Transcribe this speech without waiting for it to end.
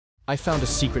I found a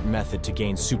secret method to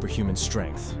gain superhuman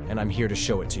strength, and I'm here to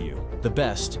show it to you. The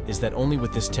best is that only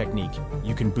with this technique,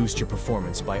 you can boost your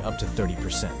performance by up to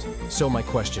 30%. So my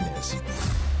question is,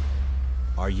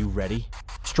 are you ready?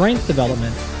 Strength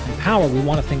development and power, we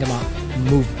want to think about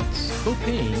movements. No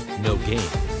pain, no gain.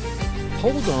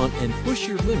 Hold on and push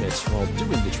your limits while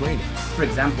doing the training. For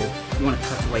example, you want to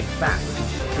cut away fat.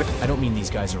 I don't mean these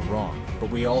guys are wrong, but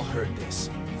we all heard this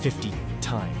 50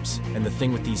 times. And the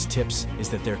thing with these tips is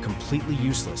that they're completely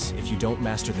useless if you don't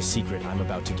master the secret I'm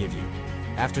about to give you.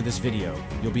 After this video,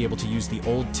 you'll be able to use the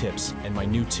old tips and my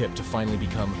new tip to finally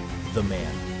become the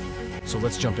man. So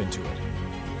let's jump into it.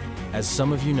 As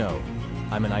some of you know,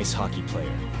 I'm an ice hockey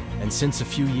player. And since a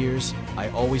few years, I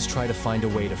always try to find a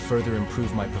way to further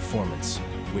improve my performance,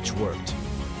 which worked.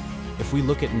 If we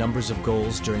look at numbers of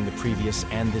goals during the previous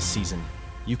and this season,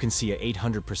 you can see a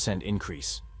 800%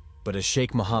 increase. But as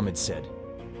Sheikh Mohammed said,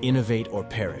 innovate or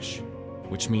perish,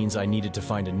 which means I needed to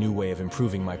find a new way of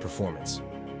improving my performance.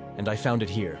 And I found it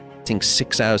here. Getting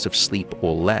 6 hours of sleep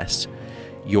or less,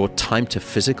 your time to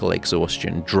physical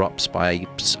exhaustion drops by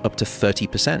up to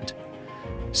 30%.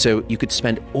 So you could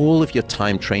spend all of your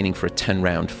time training for a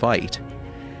 10-round fight,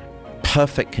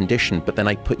 perfect condition, but then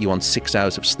I put you on 6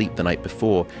 hours of sleep the night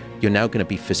before, you're now going to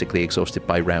be physically exhausted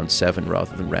by round 7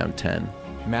 rather than round 10.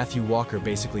 Matthew Walker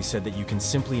basically said that you can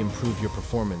simply improve your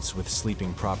performance with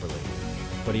sleeping properly.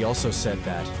 But he also said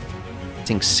that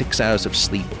getting 6 hours of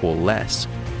sleep or less,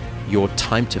 your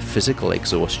time to physical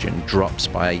exhaustion drops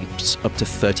by up to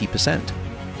 30%.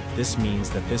 This means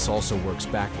that this also works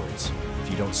backwards. If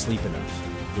you don't sleep enough,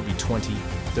 you'll be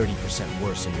 20–30%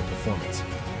 worse in your performance.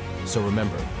 So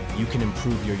remember, you can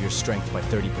improve your strength by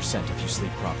 30% if you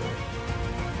sleep properly.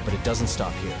 But it doesn't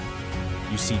stop here.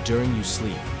 You see, during you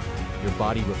sleep, your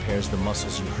body repairs the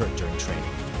muscles you hurt during training.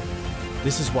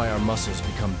 This is why our muscles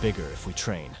become bigger if we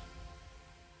train.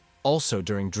 Also,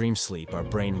 during dream sleep, our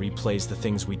brain replays the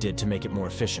things we did to make it more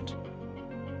efficient.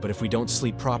 But if we don't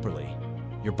sleep properly,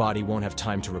 your body won't have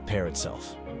time to repair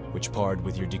itself, which paired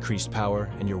with your decreased power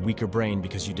and your weaker brain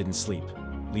because you didn't sleep,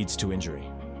 leads to injury.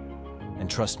 And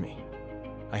trust me,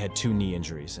 I had 2 knee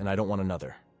injuries and I don't want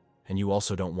another, and you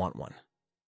also don't want one.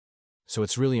 So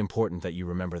it's really important that you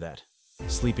remember that.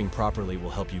 Sleeping properly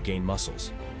will help you gain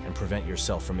muscles and prevent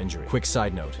yourself from injury. Quick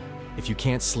side note, if you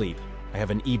can't sleep, I have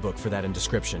an ebook for that in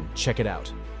description, check it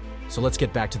out. So let's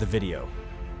get back to the video.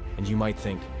 And you might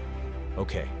think,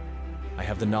 okay, I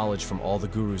have the knowledge from all the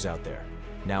gurus out there.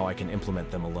 Now I can implement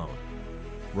them alone.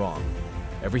 Wrong.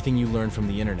 Everything you learn from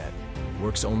the internet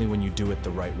works only when you do it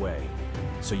the right way.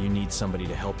 So you need somebody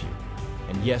to help you.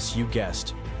 And yes, you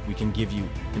guessed, we can give you,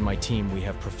 in my team, we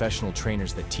have professional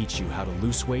trainers that teach you how to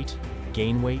lose weight,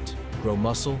 gain weight, grow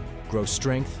muscle, grow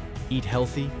strength, eat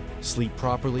healthy, sleep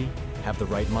properly, have the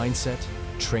right mindset,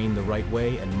 train the right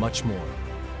way, and much more.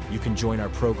 You can join our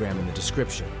program in the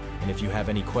description. And if you have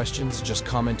any questions, just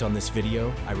comment on this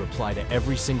video. I reply to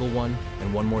every single one.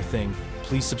 And one more thing,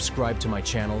 please subscribe to my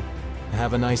channel.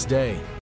 Have a nice day.